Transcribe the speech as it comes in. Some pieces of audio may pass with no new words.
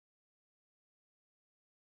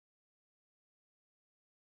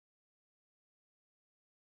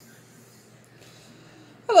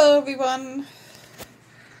Hello everyone.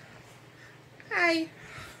 Hi.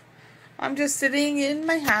 I'm just sitting in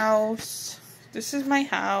my house. This is my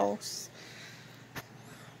house.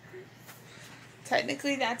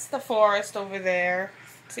 Technically that's the forest over there.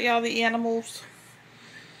 See all the animals?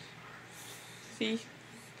 See?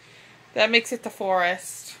 That makes it the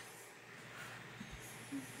forest.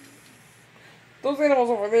 Those animals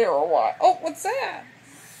over there are what? Oh, what's that?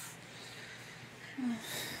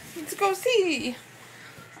 Let's go see.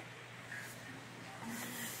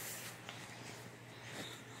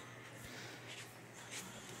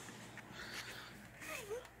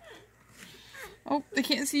 Oh, they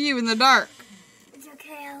can't see you in the dark. It's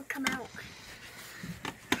okay, I'll come out.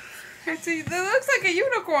 See, it looks like a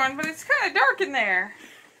unicorn, but it's kind of dark in there.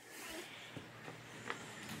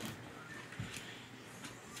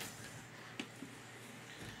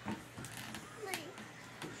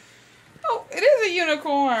 Oh, it is a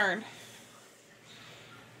unicorn.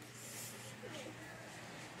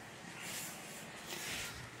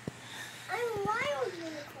 I'm a wild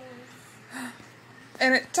unicorn.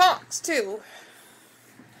 And it talks too.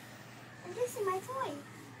 And this is my toy.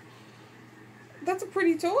 That's a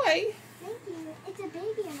pretty toy. Thank you. It's a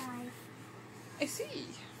baby alive. I see.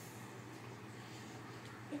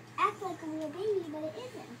 It acts like a real baby, but it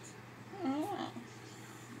isn't. Oh.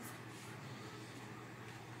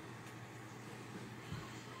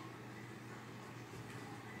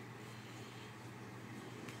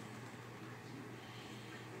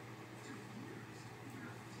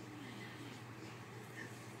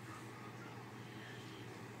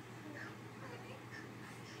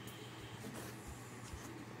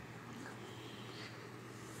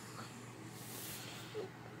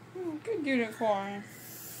 Good unicorn.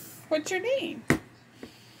 What's your name?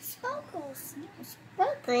 Sparkles.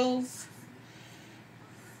 Sparkles.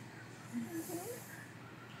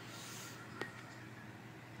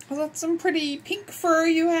 Well, that's some pretty pink fur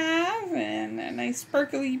you have, and a nice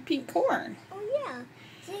sparkly pink horn. Oh yeah.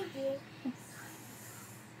 Thank you.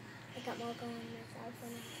 I got more going on myself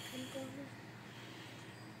when I come down.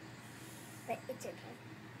 But it's okay.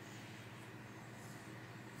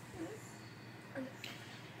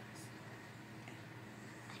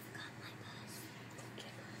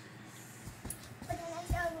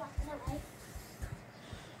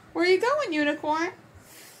 Where are you going, unicorn?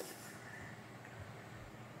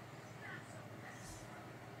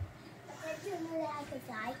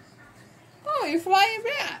 Oh, you're flying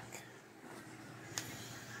back.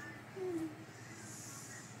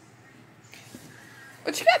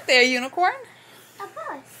 What you got there, unicorn? A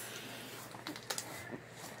bus.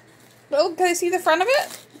 Oh, can I see the front of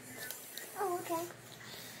it? Oh, okay.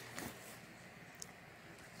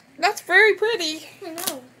 That's very pretty. I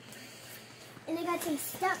know. And I got some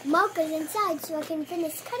stuck markers inside so I can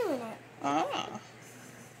finish coloring it. Ah.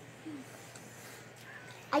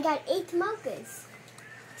 I got 8 markers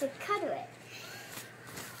to color it.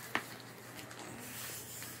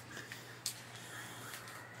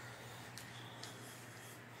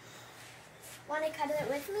 Want to color it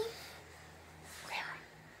with me? Clara,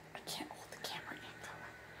 I can't hold the camera and color.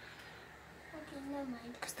 Okay, never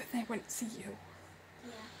mind. Because then they wouldn't see you.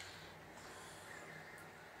 Yeah.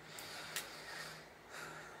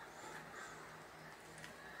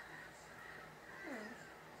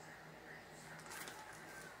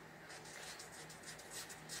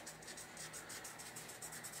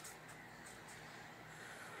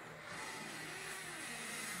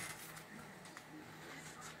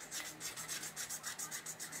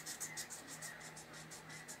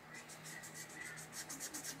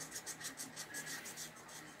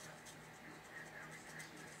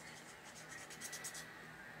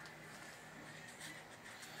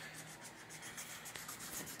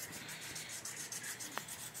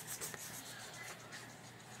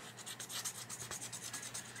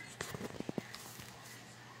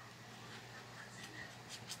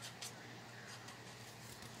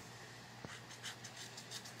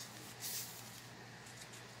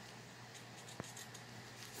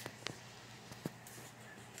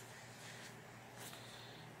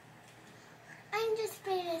 I'm just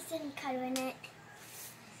finishing coloring it.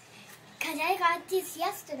 Because I got this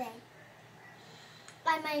yesterday.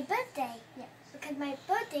 By my birthday. Yeah, because my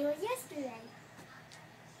birthday was yesterday.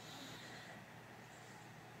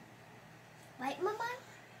 Right, Mama?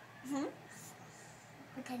 Hmm?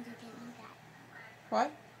 Pretend you didn't know that.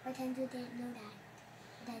 What? Pretend you didn't know that.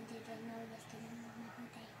 Pretend you didn't know yesterday was my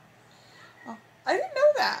birthday. Oh, I didn't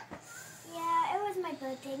know that. Yeah, it was my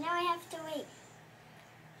birthday. Now I have to wait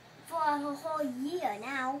for a whole year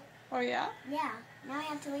now. Oh, yeah? Yeah, now I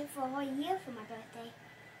have to wait for a whole year for my birthday.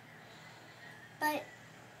 But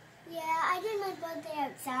Yeah, I did my birthday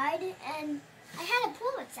outside, and I had a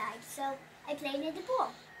pool outside, so I played in the pool.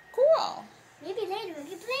 Cool. Maybe later we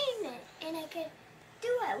could play in it, and I could do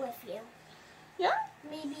it with you. Yeah?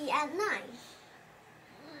 Maybe at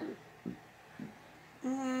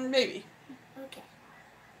 9. Maybe. Okay.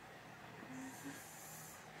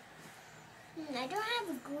 I don't have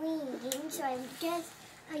a green, so I guess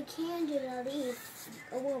I can do the leaf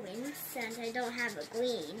orange since I don't have a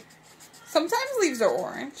green. Sometimes leaves are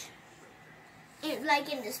orange.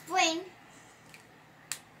 Like in the spring.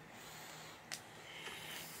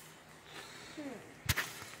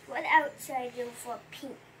 What else should I do for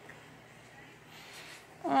pink?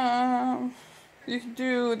 You can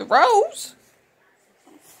do the rose.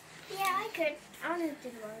 Yeah, I could. I'll do the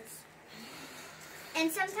rose.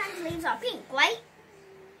 And sometimes leaves are pink, right?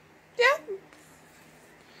 Yeah.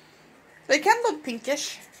 They can look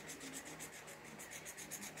pinkish.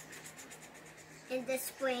 In the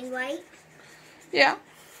spring, right? Yeah.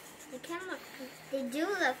 They can look pink. They do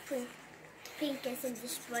look pinkish in the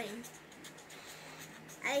spring.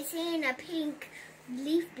 I seen a pink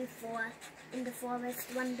leaf before in the forest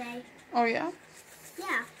one day. Oh, yeah?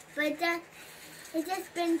 Yeah, but it's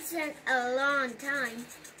just been such a long time.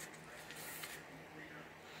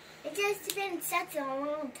 It's just been such a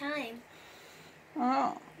long time.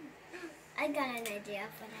 Oh. I got an idea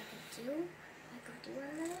of what I could do. I could do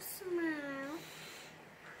a little smile.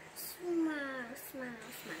 Smile,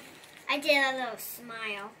 smile, smile. I did a little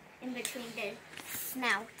smile in between the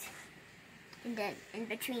snout. In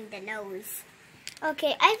between the nose.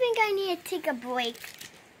 Okay, I think I need to take a break.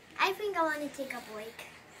 I think I want to take a break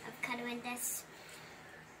of coloring this.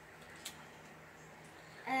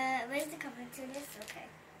 Where's the cover to this? Okay.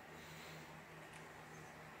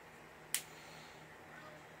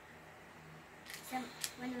 So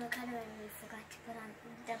when we were coloring, we forgot to put on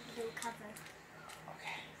the blue cover.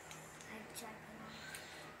 Okay. I tried to put on.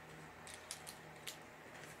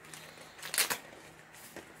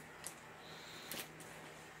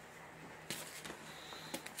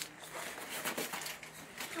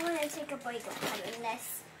 I want to take a break of coloring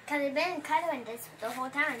this. Because I've been coloring this the whole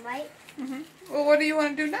time, right? Well, what do you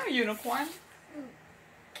want to do now, Unicorn?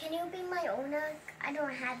 Can you be my owner? I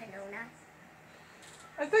don't have an owner.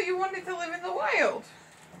 I thought you wanted to live in the wild.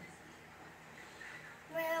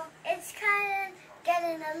 Well, it's kind of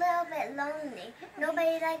getting a little bit lonely.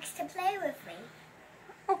 Nobody likes to play with me.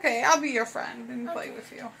 Okay, I'll be your friend and play Okay.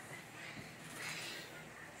 with you.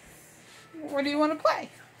 What do you want to play?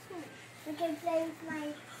 We can play with my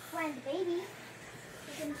friend, baby.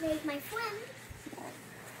 We can play with my friend.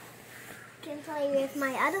 We can play with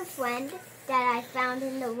my other friend that I found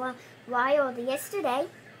in the wild yesterday.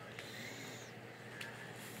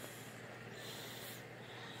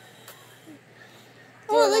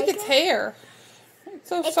 Oh, I you like like its it? hair. It's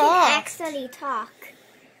so It soft. can actually talk.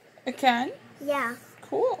 It can? Yeah,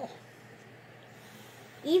 Cool.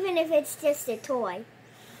 even if it's just a toy.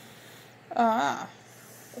 Ah.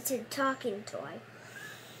 It's a talking toy.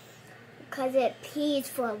 Because it pees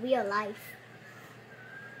for real life.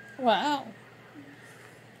 Wow.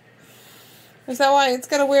 Is that why it's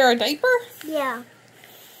got to wear a diaper? Yeah.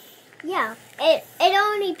 Yeah. It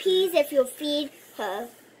only pees if you feed her.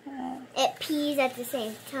 Oh. It pees at the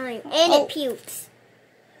same time. And Oh. it pukes.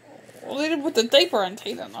 Well, they didn't put the diaper on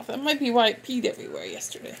tight enough. That might be why it peed everywhere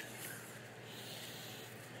yesterday.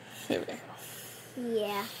 There we go.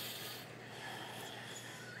 Yeah.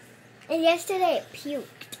 And yesterday it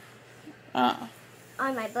puked Ah.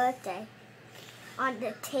 on my birthday. On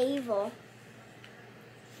the table.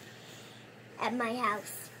 At my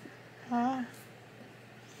house. Ah.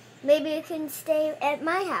 Maybe you can stay at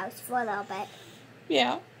my house for a little bit.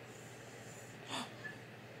 Yeah.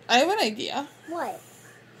 I have an idea. What?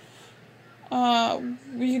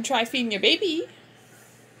 We can try feeding your baby.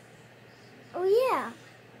 Oh yeah.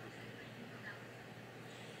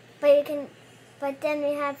 But you can, but then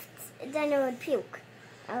then it would puke.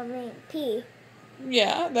 I mean pee.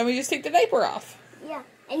 Yeah, then we just take the diaper off. Yeah.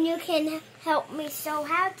 And you can help me show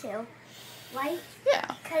how to. Right? Yeah.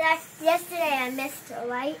 Cause yesterday I missed her,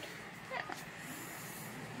 right?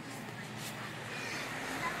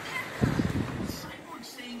 Cyborg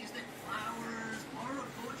saying is that flowers, borrowed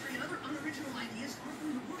poetry, and other unoriginal ideas aren't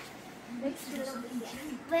going to work.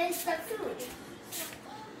 Where's the food?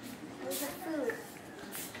 Where's the food?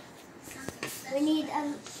 We need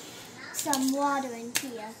some water in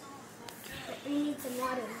here. We need some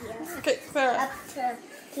water in here. Okay, Sarah. Up to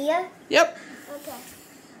here? Yep. Okay.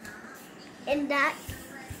 And that.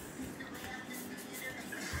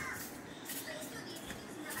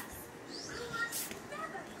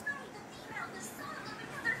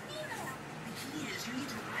 The key is you need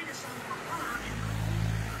to write a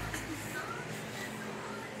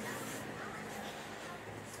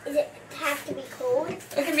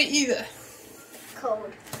me either.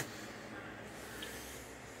 Cold.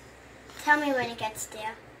 Tell me when it gets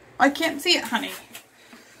there. I can't see it, honey.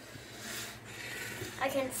 I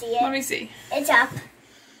can see it. Let me see. It's up.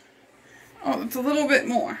 Oh, it's a little bit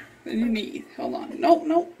more than you need. Hold on. Nope,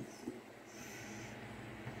 nope.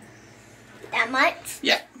 That much?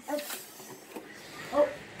 Yeah. Oh. Oh.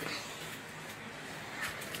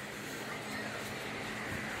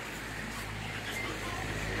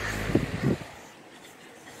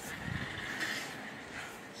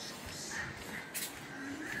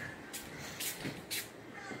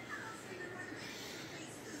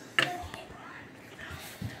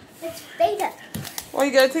 It's beta. Well,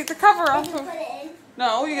 you gotta take the cover I off. can put it in.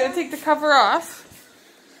 No, you gotta take the cover off.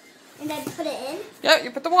 And then put it in. Yep,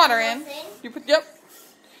 you put the water in. Yep.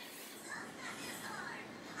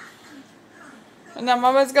 And then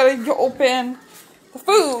Mama's gotta open the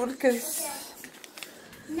food, because...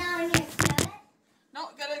 Okay. Now I'm going to stir it. No,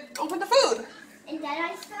 you gotta open the food. And then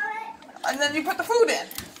I stir it. And then you put the food in.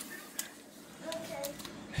 Okay.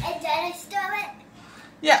 And then I stir it.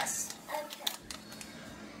 Yes. Okay.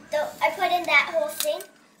 So I put in that whole thing.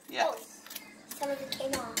 Yeah. Oh, some of it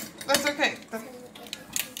came off. That's okay. Some of it came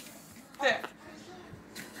off. There.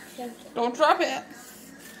 Thank you. Don't drop it.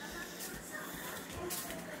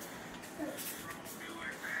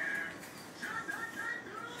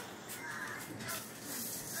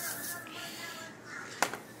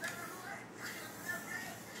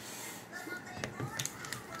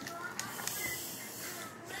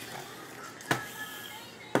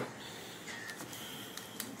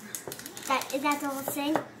 Is that the whole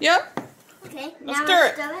thing? Yep. Okay. Let's now stir I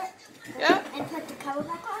it. stir it. Yeah. And put the cover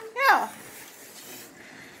back on. Yeah.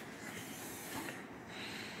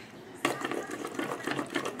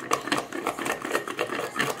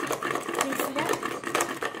 Mix it up.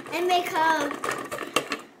 And make a...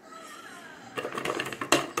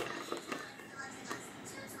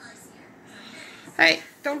 Hey,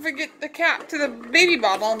 don't forget the cap to the baby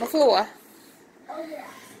bottle on the floor. Oh, yeah.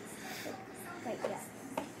 Right, yeah.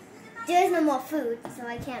 There's no more food, so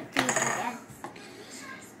I can't feed it again.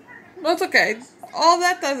 That's okay. All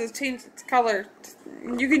that does is change its color.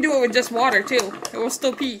 You can do it with just water, too. It will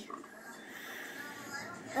still pee.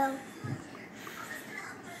 Oh.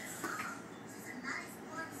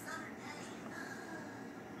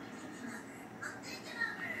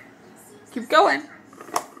 Keep going.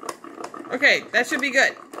 Okay, that should be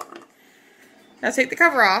good. Now take the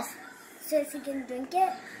cover off. So if you can drink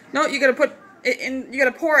it? No, you gotta put it in, you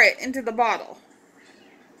gotta pour it into the bottle.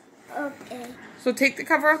 Okay. So take the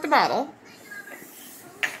cover off the bottle.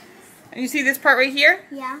 And you see this part right here?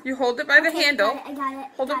 Yeah. You hold it by the handle. I got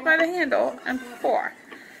it. Hold it by the handle and pour.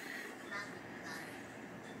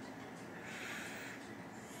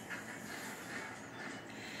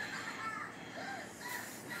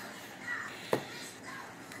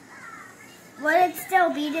 Would it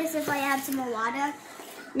still be this if I add some more water?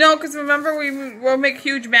 No, because remember we will make a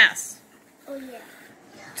huge mess. Oh, yeah.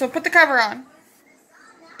 So put the cover on.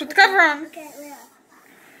 Put the cover on. Okay, yeah.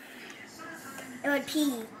 It would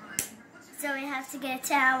pee. So we have to get a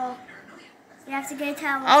towel. We have to get a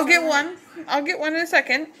towel. I'll get one. I'll get one in a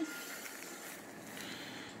second.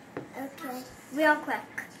 Okay. Real quick.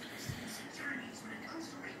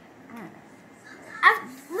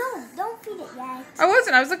 No, don't feed it yet. I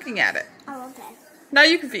wasn't. I was looking at it. Oh, okay. Now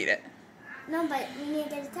you can feed it. No, but we need to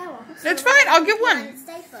get a towel. That's fine. I'll get Pee on one. its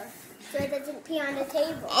diaper, so it doesn't pee on the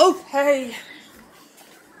table. Okay.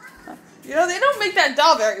 You know, they don't make that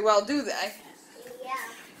doll very well, do they? Yeah.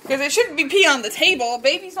 Because it shouldn't be pee on the table.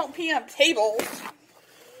 Babies don't pee on tables.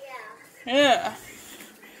 Yeah. Yeah.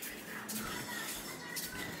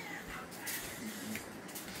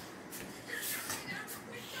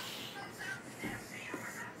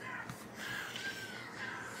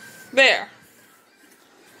 There.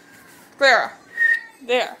 Clara.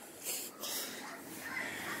 There.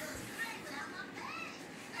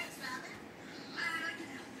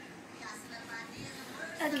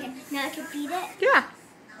 Okay, now I can feed it. Yeah.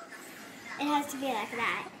 It has to be like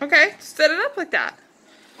that. Okay, set it up like that.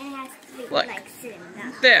 And it has to be Look. like sitting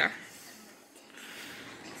down. There.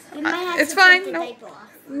 You might have It's to fine, take the no. diaper off.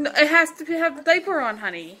 No, it has to have the diaper on,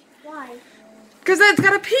 honey. Why? Because it's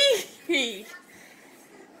gonna pee.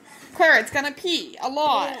 Clara, it's gonna pee a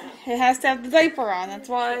lot. Yeah. It has to have the diaper on. That's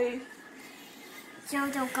why. So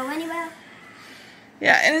don't go anywhere?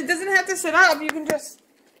 Yeah, and it doesn't have to sit up. You can just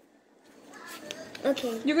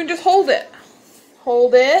Okay. hold it.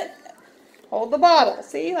 Hold it. Hold the bottle.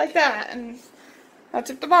 See, like that, and I'll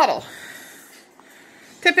tip the bottle.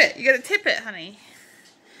 Tip it. You gotta tip it, honey.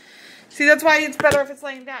 See, that's why it's better if it's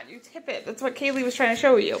laying down. You tip it. That's what Kaylee was trying to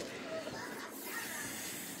show you.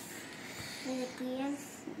 Is it peeing?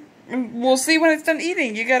 And we'll see when it's done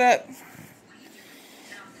eating. You gotta...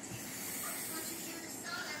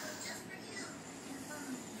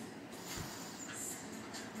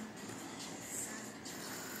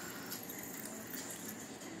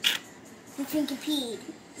 I think it peed.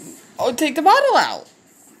 Oh, take the bottle out.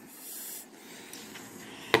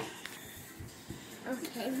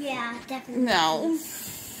 Okay, yeah, definitely. No.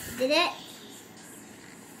 Did it?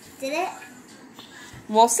 Did it?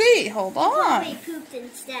 We'll see. Hold on. They pooped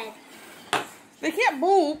instead. They can't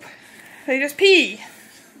poop. They just pee.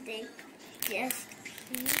 They just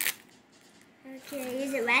pee. Okay,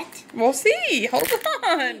 is it wet? We'll see. Hold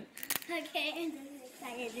on. Okay, I'm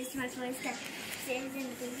excited. This is my first time.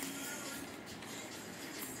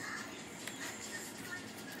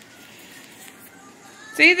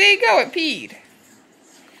 See, there you go. It peed.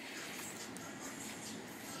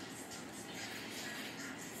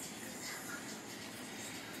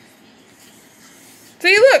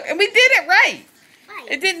 See, look. And we did it right.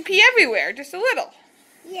 Right. It didn't pee everywhere. Just a little.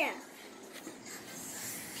 Yeah.